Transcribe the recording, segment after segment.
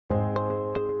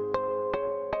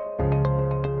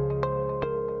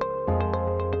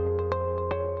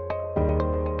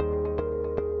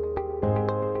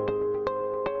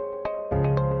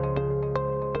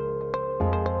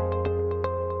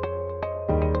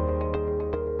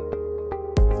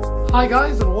Hi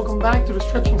guys, and welcome back to the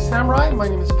Stretching Samurai. My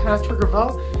name is Patrick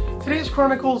Gravel. Today's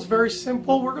chronicle is very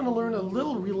simple. We're going to learn a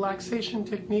little relaxation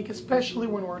technique, especially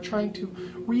when we're trying to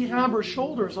rehab our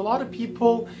shoulders. A lot of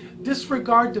people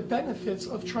disregard the benefits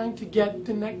of trying to get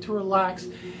the neck to relax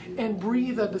and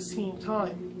breathe at the same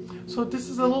time. So this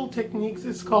is a little technique.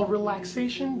 It's called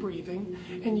relaxation breathing,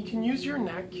 and you can use your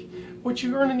neck. What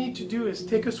you're going to need to do is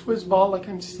take a Swiss ball, like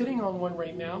I'm sitting on one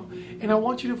right now, and I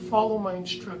want you to follow my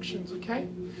instructions, okay?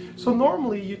 So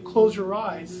normally you'd close your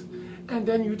eyes and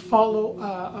then you'd follow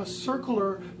a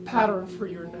circular pattern for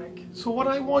your neck. So what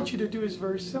I want you to do is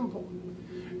very simple.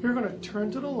 You're going to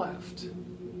turn to the left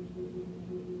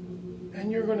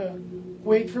and you're going to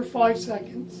wait for 5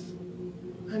 seconds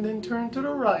and then turn to the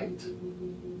right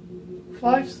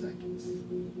 5 seconds.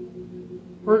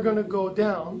 We're going to go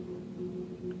down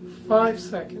 5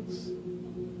 seconds,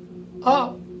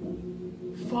 up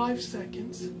 5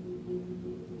 seconds,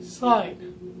 side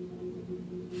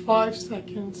 5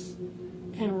 seconds,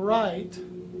 and right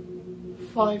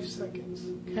 5 seconds.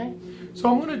 Okay, so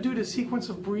I'm going to do the sequence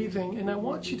of breathing, and I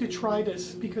want you to try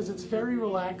this because it's very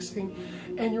relaxing,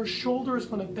 and your shoulder is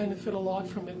going to benefit a lot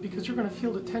from it because you're going to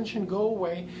feel the tension go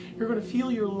away. You're going to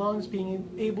feel your lungs being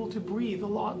able to breathe a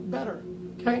lot better.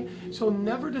 Okay, so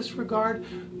never disregard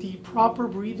the proper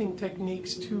breathing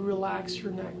techniques to relax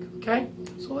your neck. Okay,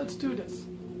 so let's do this.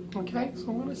 Okay, so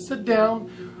I'm going to sit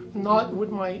down, not with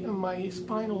my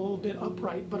spine a little bit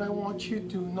upright, but I want you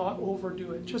to not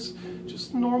overdo it. Just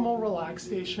normal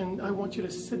relaxation. I want you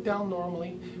to sit down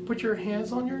normally, put your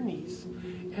hands on your knees,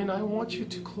 and I want you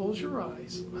to close your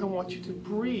eyes. I want you to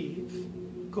breathe,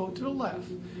 go to the left,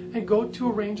 and go to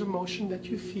a range of motion that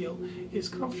you feel is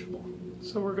comfortable.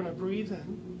 So we're going to breathe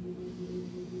in.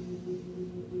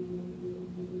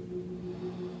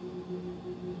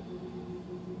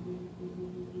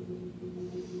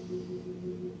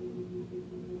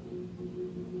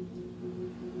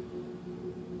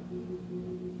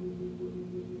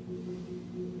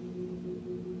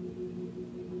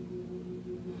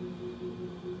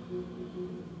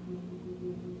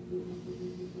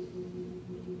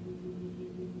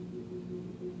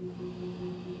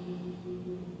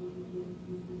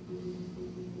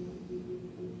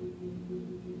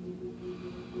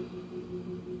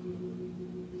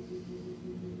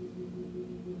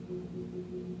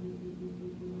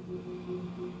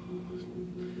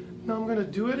 Now I'm going to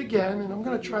do it again, and I'm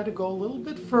going to try to go a little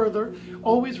bit further,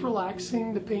 always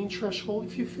relaxing the pain threshold.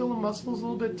 If you feel the muscles a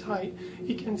little bit tight,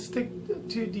 you can stick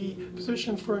to the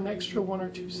position for an extra 1 or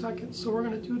 2 seconds. So we're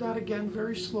going to do that again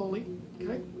very slowly,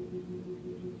 okay?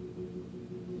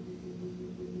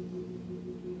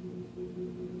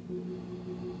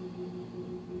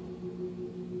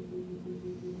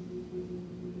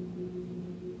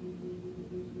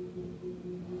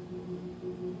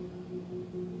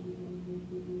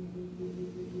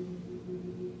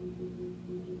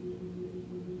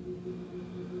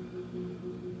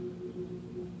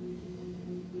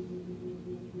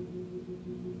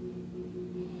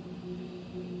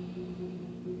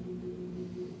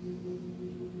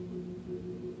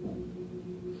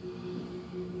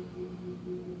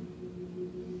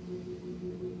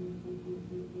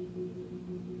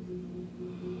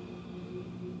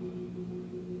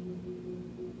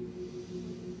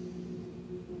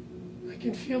 I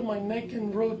can feel my neck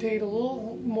can rotate a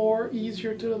little more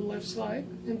easier to the left side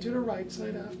and to the right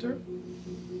side after.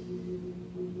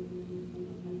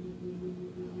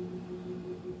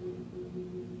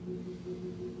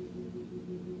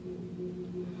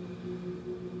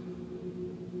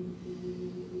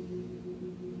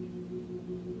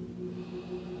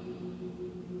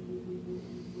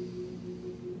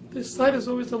 This side is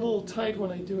always a little tight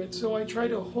when I do it, so I try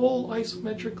to hold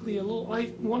isometrically a little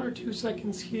 1 or 2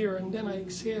 seconds here, and then I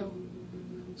exhale.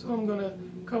 So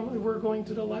we're going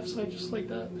to the left side just like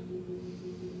that.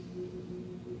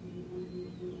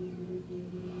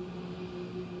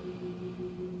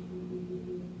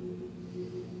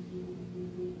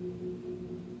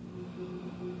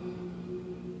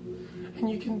 And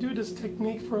you can do this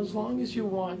technique for as long as you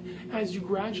want, as you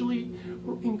gradually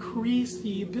increase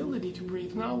the ability to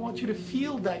breathe. Now I want you to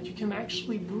feel that you can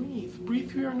actually breathe.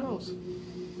 Breathe through your nose.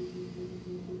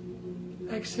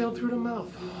 Exhale through the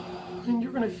mouth. And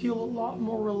you're going to feel a lot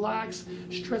more relaxed.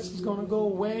 Stress is going to go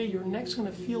away. Your neck's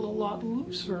going to feel a lot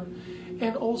looser.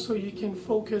 And also you can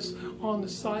focus on the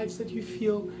sides that you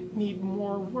feel need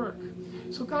more work.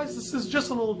 So guys, this is just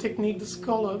a little technique. This is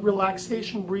called a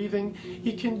relaxation breathing.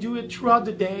 You can do it throughout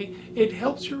the day. It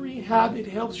helps your rehab, it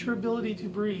helps your ability to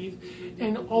breathe,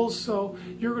 and also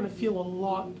you're going to feel a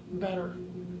lot better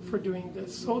for doing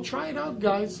this. So try it out,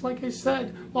 guys. Like I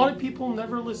said, a lot of people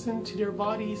never listen to their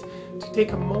bodies to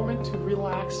take a moment to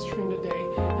relax during the day,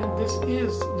 and this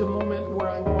is the moment where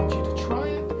I want you to try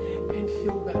it and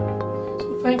feel better.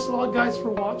 So thanks a lot, guys, for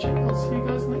watching. I'll see you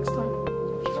guys next time.